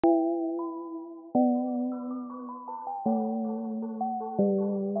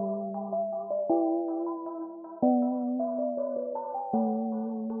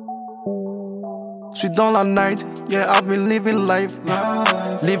suis dans la night, yeah, I've been living life.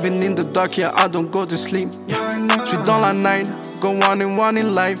 Living in the dark, yeah, I don't go to sleep. Suis dans la night, go on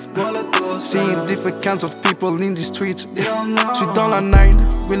in life. Seeing different kinds of people in the streets. Suis dans la night,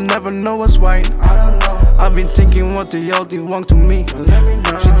 we'll never know what's right. I've been thinking what they all did wrong to me.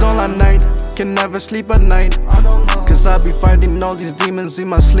 Suis dans la night, can never sleep at night. Cause I be fighting all these demons in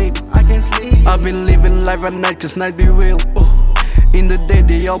my sleep. I've been living life at night cause night be real. In the day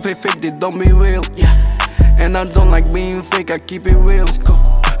they all play fake, they don't be real. And I don't like being fake, I keep it real.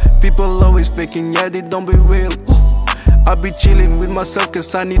 People always faking, yeah, they don't be real. I be chilling with myself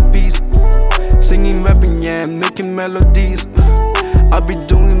cause I need peace. Singing, rapping, yeah, making melodies. I be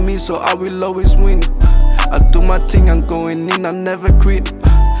doing me so I will always win. I do my thing, I'm going in, I never quit.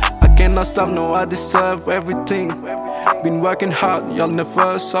 I cannot stop, no, I deserve everything. Been working hard, y'all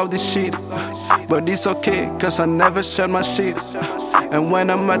never saw this shit. But it's okay, cause I never share my shit. And when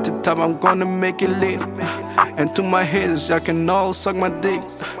I'm at the top, I'm gonna make it lit. And to my haters, y'all can all suck my dick.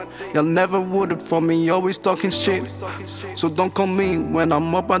 Y'all never would've for me, always talking shit. So don't call me when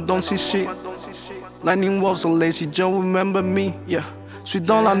I'm up, I don't see shit. Lightning Wolf, so lazy, Joe, remember me, yeah. Suis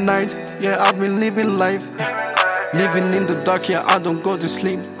dans la night, yeah, I've been living life. Living in the dark, yeah, I don't go to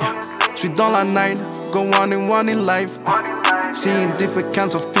sleep. Suis dans la night, go on in life. Seeing different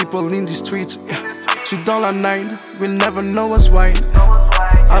kinds of people in the streets. Suis dans la night, we'll never know what's right.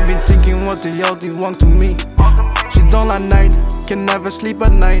 I've been thinking what they all did wrong to me. Suis dans la night, can never sleep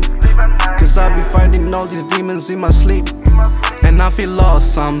at night. Cause I be fighting all these demons in my sleep. And I feel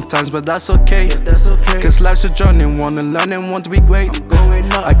lost sometimes, but that's okay. Cause life's a journey, wanna learn and want to be great.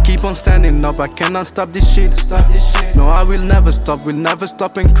 I keep on standing up, I cannot stop this shit. No, I will never stop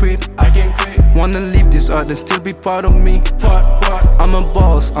and quit. Wanna leave this earth and still be part of me. I'm a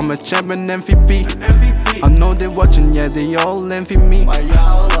boss, I'm a champion MVP. I know they watching, yeah, they all envy me.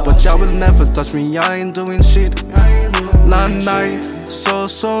 But y'all will never touch me, I ain't doing shit. La night,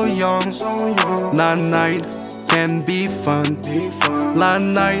 so young. La night can be fun. La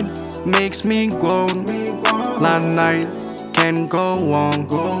night makes me grown. La night can go on.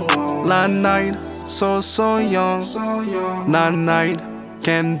 La night, so young. La night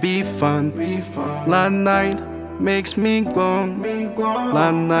can be fun. La night makes me grown.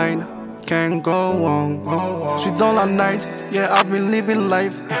 La night can go on. Suis dans la night, yeah, I've been living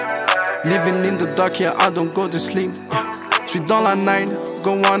life. Living in the dark, yeah, I don't go to sleep. Suis dans la night,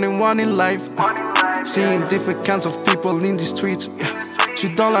 go on in life. Seeing different kinds of people in the streets. Suis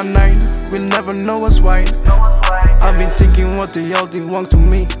dans la night, we'll never know what's right. I've been thinking what they all did wrong to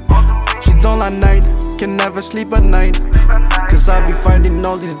me. Suis dans la night, can never sleep at night. Cause I be fighting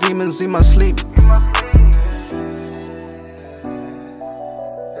all these demons in my sleep.